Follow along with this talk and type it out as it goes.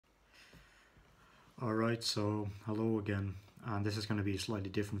Alright, so hello again, and this is going to be a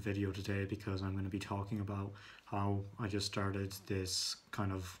slightly different video today because I'm going to be talking about how I just started this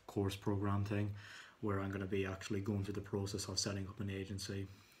kind of course program thing where I'm going to be actually going through the process of setting up an agency.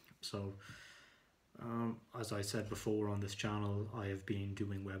 So, as I said before on this channel, I have been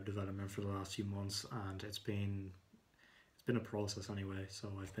doing web development for the last few months, and it's been a process anyway.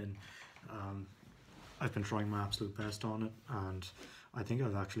 So I've been trying my absolute best on it, and I think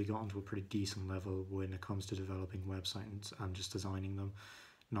I've actually gotten to a pretty decent level when it comes to developing websites and just designing them.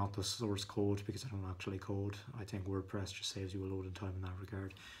 Not the source code, because I don't actually code. I think WordPress just saves you a load of time in that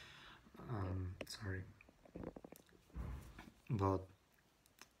regard. Sorry. But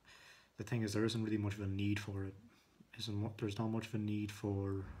the thing is, there isn't really much of a need for it. There's not much of a need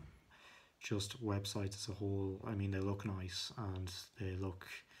for just websites as a whole. I mean, they look nice and they look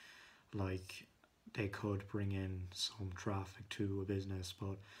like they could bring in some traffic to a business,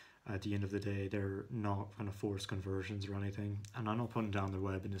 but at the end of the day, they're not going to force conversions or anything. And I'm not putting down the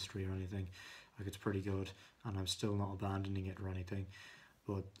web industry or anything. Like, it's pretty good, and I'm still not abandoning it or anything.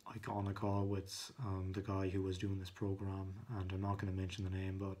 But I got on a call with the guy who was doing this program, and I'm not going to mention the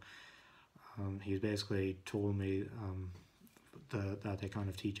name, but he basically told me that they kind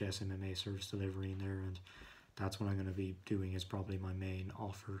of teach SMMA, service delivery, in there, and that's what I'm going to be doing is probably my main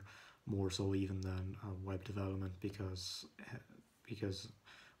offer, more so even than web development, because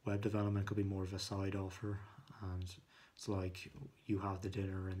web development could be more of a side offer, and it's like you have the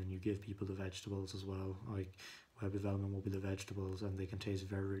dinner and then you give people the vegetables as well. Like, web development will be the vegetables, and they can taste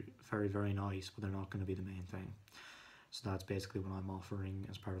very, very, very nice, but they're not going to be the main thing. So that's basically what I'm offering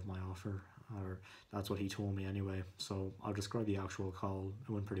as part of my offer, or that's what he told me anyway. So I'll describe the actual call.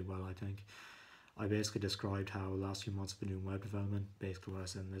 It went pretty well, I think. I basically described how last few months I've been doing web development, basically what I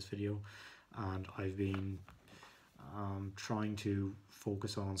said in this video, and I've been trying to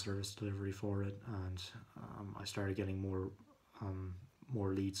focus on service delivery for it, and I started getting more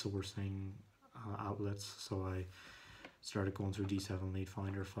lead sourcing outlets. So I started going through D7 Lead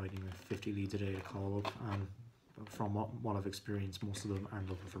Finder, finding 50 leads a day to call up, and from what I've experienced, most of them aren't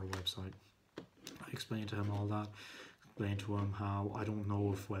looking for a website. I explained to him all that, explained to him how I don't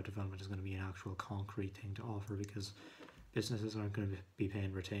know if web development is going to be an actual concrete thing to offer, because businesses aren't going to be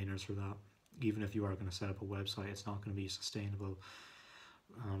paying retainers for that. Even if you are going to set up a website, it's not going to be sustainable.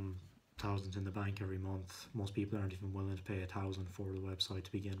 Thousands in the bank every month. Most people aren't even willing to pay $1,000 for the website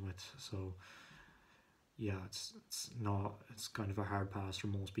to begin with. So yeah, it's kind of a hard pass for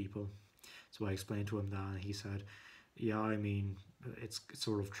most people. So I explained to him that, and he said, yeah, I mean, it's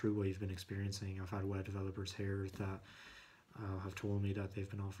sort of true what you've been experiencing. I've had web developers here that have told me that they've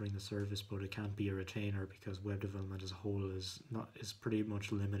been offering the service, but it can't be a retainer, because web development as a whole is pretty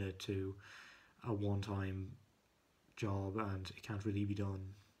much limited to a one-time job, and it can't really be done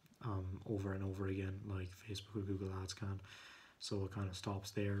over and over again like Facebook or Google Ads can. So it kind of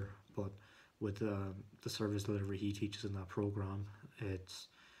stops there. But with the service delivery he teaches in that program, it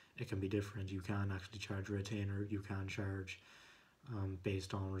can be different. You can actually charge a retainer. You can charge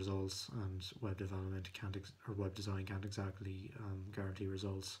based on results, and web development or web design can't exactly guarantee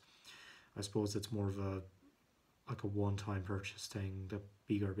results. I suppose it's more of a one-time purchase thing that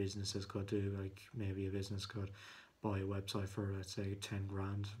bigger businesses could do. Like, maybe a business could buy a website for, let's say, 10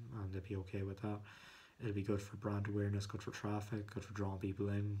 grand, and they'd be okay with that. It'll be good for brand awareness, good for traffic, good for drawing people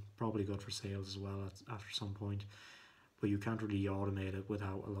in, probably good for sales as well after some point. But you can't really automate it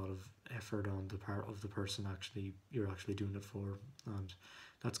without a lot of effort on the part of the person you're actually doing it for, and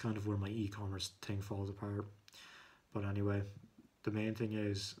that's kind of where my e-commerce thing falls apart. But anyway, the main thing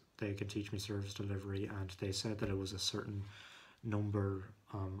is they can teach me service delivery, and they said that it was a certain number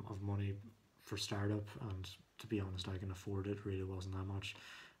of money for startup, and to be honest, I can afford it. Really wasn't that much,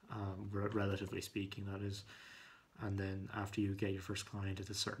 relatively speaking, that is. And then after you get your first client, it's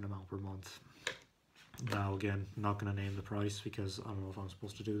a certain amount per month. Now again, I'm not going to name the price because I don't know if I'm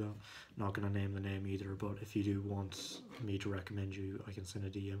supposed to do that. Not going to name the name either, but if you do want me to recommend you, I can send a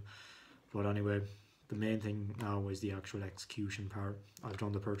DM. But anyway, the main thing now is the actual execution part. I've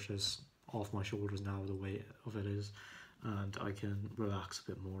done the purchase off my shoulders now, the weight of it is, and I can relax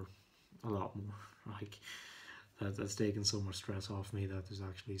a bit more, a lot more. Like, that's taken so much stress off me that there's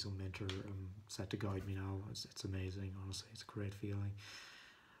actually some mentor set to guide me now. It's amazing, honestly. It's a great feeling.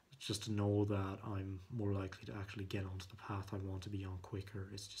 Just to know that I'm more likely to actually get onto the path I want to be on quicker.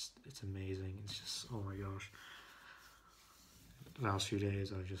 It's amazing. It's just, oh my gosh. The last few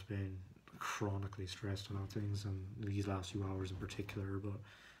days I've just been chronically stressed about things, and these last few hours in particular, but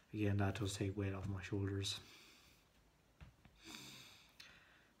again, that does take weight off my shoulders.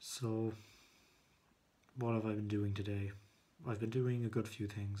 So what have I been doing today? I've been doing a good few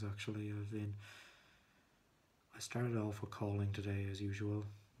things, actually. I've been started off with calling today as usual,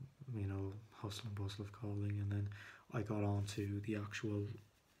 you know, hustle and bustle of calling, and then I got on to the actual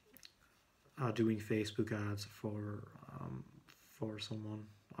doing Facebook ads for someone.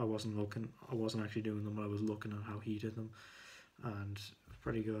 I wasn't actually doing them, but I was looking at how he did them, and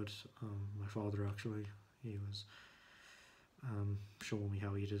pretty good. My father actually, he was showing me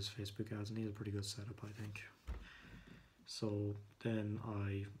how he did his Facebook ads, and he had a pretty good setup, I think. So then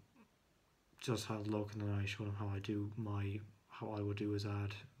I just had a look, and then I showed him how I would do his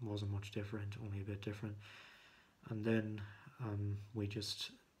ad. Wasn't much different, only a bit different. And then we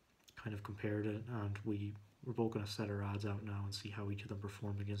just kind of compared it, and we're both going to set our ads out now and see how each of them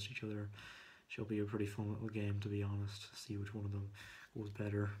perform against each other. Should be a pretty fun little game, to be honest. See which one of them goes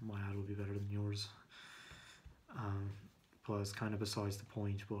better. My ad will be better than yours. But it's kind of besides the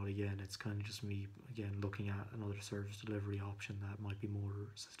point. But again, it's kind of just me again looking at another service delivery option that might be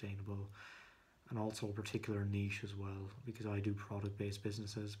more sustainable, and also a particular niche as well, because I do product-based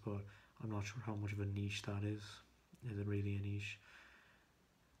businesses, but I'm not sure how much of a niche that is. Is it really a niche?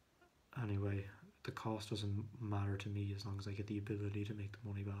 Anyway, the cost doesn't matter to me as long as I get the ability to make the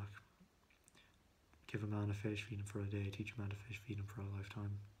money back. Give a man a fish, feed him for a day. Teach a man to fish, feed him for a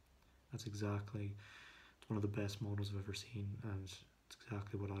lifetime. That's exactly, it's one of the best models I've ever seen, and it's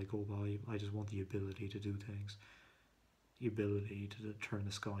exactly what I go by. I just want the ability to do things. The ability to turn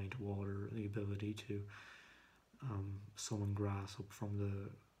the sky into water, the ability to summon grass up from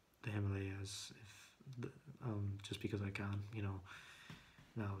the Himalayas, just because I can, you know.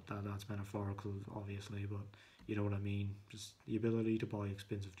 Now that's metaphorical, obviously, but you know what I mean. Just the ability to buy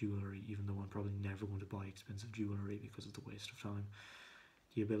expensive jewellery, even though I'm probably never going to buy expensive jewellery because it's a waste of time.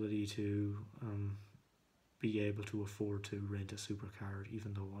 The ability to be able to afford to rent a supercar,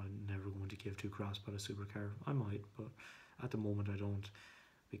 even though I'm never going to give two craps about a supercar. I might, but at the moment I don't,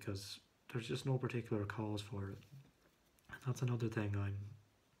 because there's just no particular cause for it. And that's another thing I'm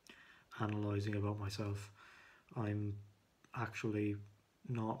analysing about myself. I'm actually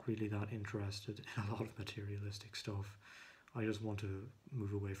not really that interested in a lot of materialistic stuff. I just want to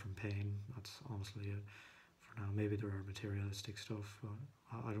move away from pain. That's honestly it for now. Maybe there are materialistic stuff, but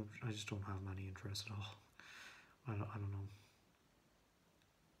I just don't have many interests at all. I don't know.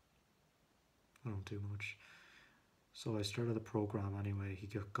 I don't do much. So I started the program anyway. He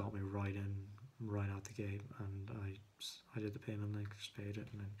got me right out the gate, and I did the payment link, just paid it,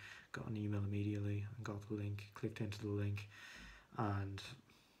 and then got an email immediately and got the link, clicked into the link, and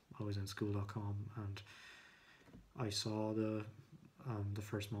I was in school.com, and I saw the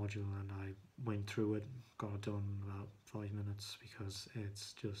first module, and I went through it, got it done in about 5 minutes, because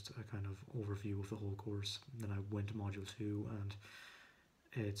it's just a kind of overview of the whole course. Then I went to module 2, and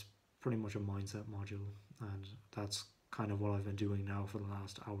it's pretty much a mindset module, and that's kind of what I've been doing now for the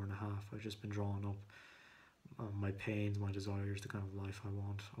last hour and a half. I've just been drawing up my pains, my desires, the kind of life I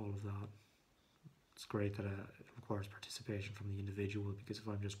want, all of that. It's great that it requires participation from the individual, because if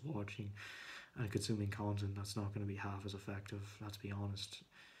I'm just watching and consuming content, that's not going to be half as effective, let's be honest.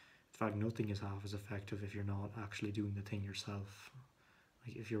 In fact, nothing is half as effective if you're not actually doing the thing yourself.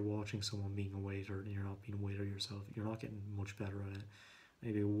 Like, if you're watching someone being a waiter and you're not being a waiter yourself, you're not getting much better at it.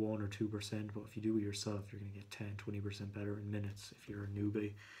 Maybe 1 or 2%, but if you do it yourself, you're going to get 10-20% better in minutes if you're a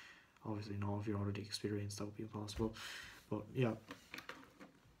newbie. Obviously not if you're already experienced, that would be impossible. But yeah.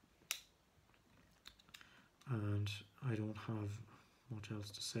 And I don't have much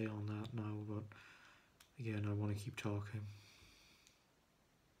else to say on that now, but again, I want to keep talking.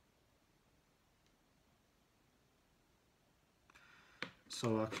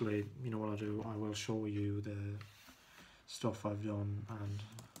 So actually, you know what I'll do? I will show you the stuff I've done, and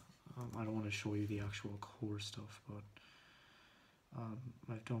I don't want to show you the actual core stuff, but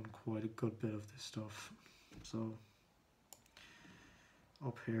I've done quite a good bit of this stuff. So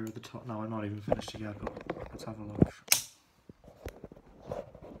up here at the top, now I'm not even finished yet, but let's have a look.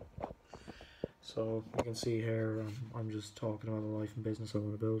 So you can see here, I'm just talking about the life and business I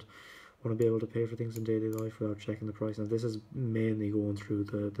want to build. I want to be able to pay for things in daily life without checking the price. Now this is mainly going through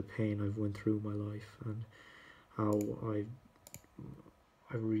the pain I've went through my life, and how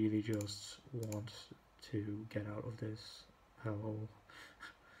I really just want to get out of this hellhole.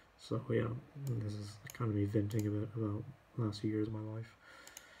 So yeah, this is kind of me venting a bit about the last few years of my life,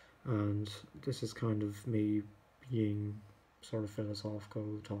 and this is kind of me being sort of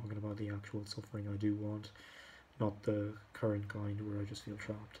philosophical, talking about the actual suffering I do want, not the current kind where I just feel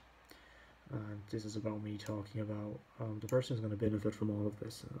trapped. And this is about me talking about the person who's going to benefit from all of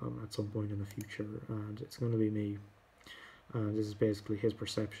this at some point in the future, and it's going to be me. And this is basically his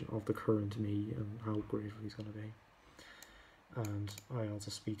perception of the current me and how grateful he's going to be. And I also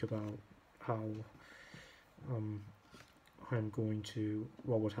speak about how I'm going to,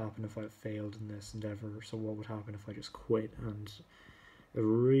 what would happen if I failed in this endeavor, so what would happen if I just quit. And it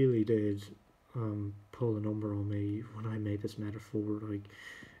really did pull a number on me when I made this metaphor. Like,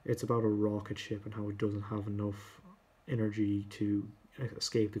 it's about a rocket ship and how it doesn't have enough energy to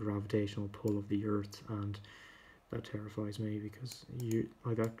escape the gravitational pull of the Earth, and that terrifies me, because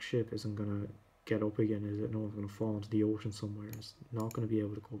that ship isn't gonna get up again, is it? No, it's gonna fall into the ocean somewhere. It's not gonna be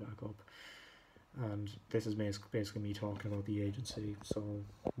able to go back up. And this is basically me talking about the agency, so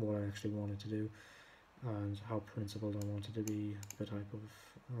what I actually wanted to do, and how principled I wanted to be, the type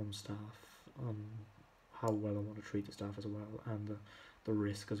of staff, how well I want to treat the staff as well, and the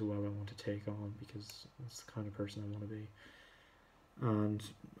risk as well I want to take on, because that's the kind of person I want to be. And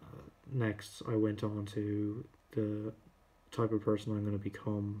next I went on to the type of person I'm going to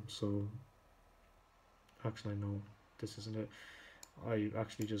become. So actually no, this isn't it. I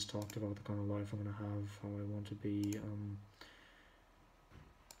actually just talked about the kind of life I'm going to have, how I want to be.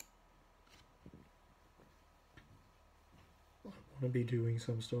 I want to be doing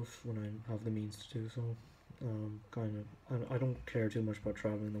some stuff when I have the means to do so. I don't care too much about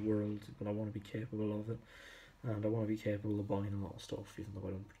traveling the world, but I want to be capable of it, and I want to be capable of buying a lot of stuff, even though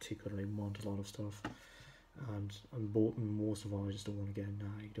I don't particularly want a lot of stuff. And most of all, I just don't want to get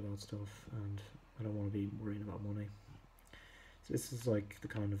nagged about stuff, and I don't want to be worrying about money. So this is like the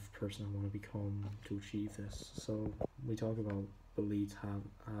kind of person I want to become to achieve this. So we talk about beliefs,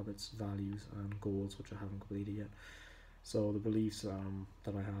 habits, values, and goals, which I haven't completed yet. So the beliefs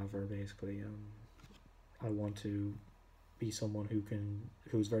that I have are basically I want to be someone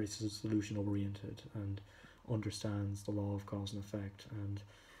who's very solution oriented and understands the law of cause and effect, and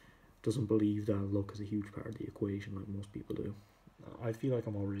doesn't believe that luck is a huge part of the equation like most people do. I feel like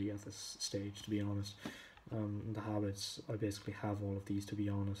I'm already at this stage, to be honest. The habits, I basically have all of these, to be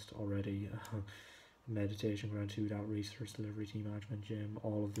honest, already. Meditation, gratitude, outreach, research, delivery, team management, gym,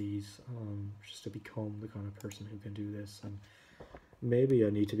 all of these, just to become the kind of person who can do this. And maybe I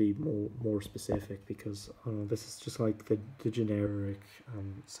need to be more specific, because this is just like the generic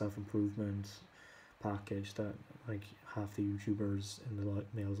self-improvement package that like half the YouTubers in the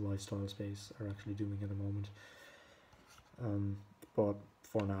males lifestyle space are actually doing at the moment. But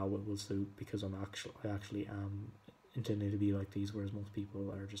for now it will suit, because I actually am intending to be like these, whereas most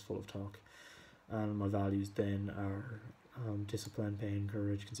people are just full of talk. And my values then are discipline, pain,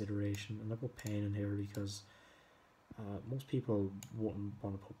 courage, consideration. And I put pain in here because most people wouldn't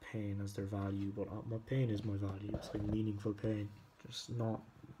want to put pain as their value, but my pain is my value. It's like meaningful pain, just not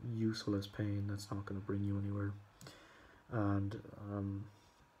useless pain that's not going to bring you anywhere. And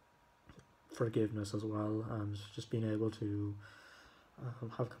forgiveness as well, and just being able to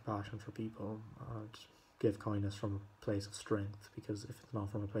have compassion for people and give kindness from a place of strength, because if it's not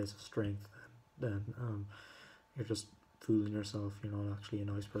from a place of strength, then you're just fooling yourself, you're not actually a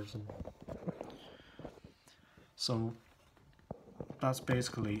nice person. So that's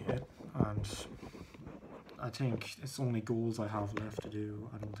basically it, and I think it's only goals I have left to do.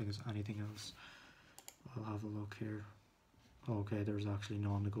 I don't think there's anything else. I'll have a look here. Okay, there's actually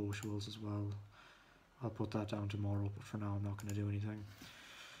non-negotiables as well. I'll put that down tomorrow, but for now I'm not going to do anything.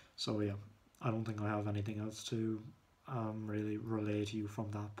 So yeah, I don't think I have anything else to really relay to you from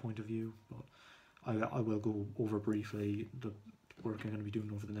that point of view, but I will go over briefly the work I'm going to be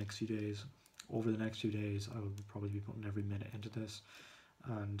doing over the next few days. Over the next few days, I will probably be putting every minute into this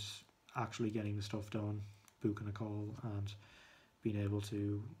and actually getting the stuff done, booking a call, and being able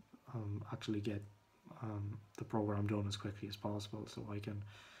to actually get the program done as quickly as possible, so I can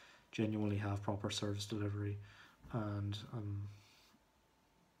genuinely have proper service delivery. And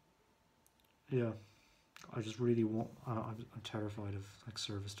yeah, I just really want, I'm terrified of like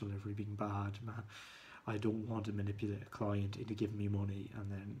service delivery being bad, man. I don't want to manipulate a client into giving me money, and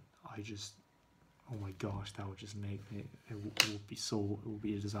then I just, oh my gosh, that would just make me, it would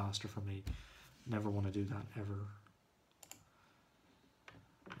be a disaster for me. Never want to do that ever.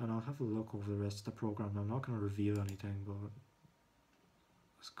 And I'll have a look over the rest of the program. I'm not going to reveal anything, but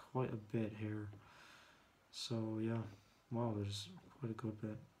there's quite a bit here. So yeah, wow, there's quite a good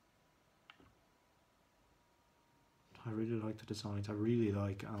bit. I really like the designs. I really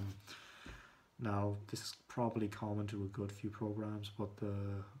like, now this is probably common to a good few programs, but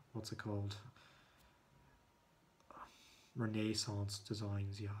what's it called? Renaissance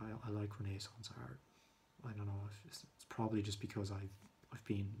designs. Yeah, I like Renaissance art. I don't know if it's probably just because I've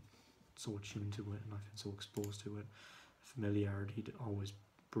been so attuned to it and I've been so exposed to it. Familiarity always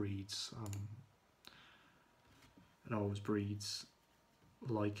breeds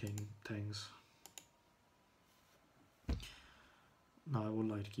liking things. Now, I would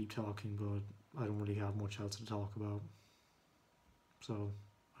like to keep talking, but I don't really have much else to talk about. So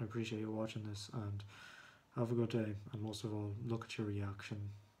I appreciate you watching this, and have a good day. And most of all, look at your reaction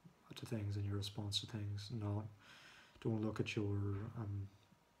to things and your response to things. Don't look at your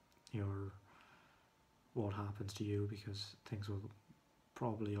what happens to you, because things will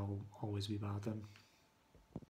probably always be bad then.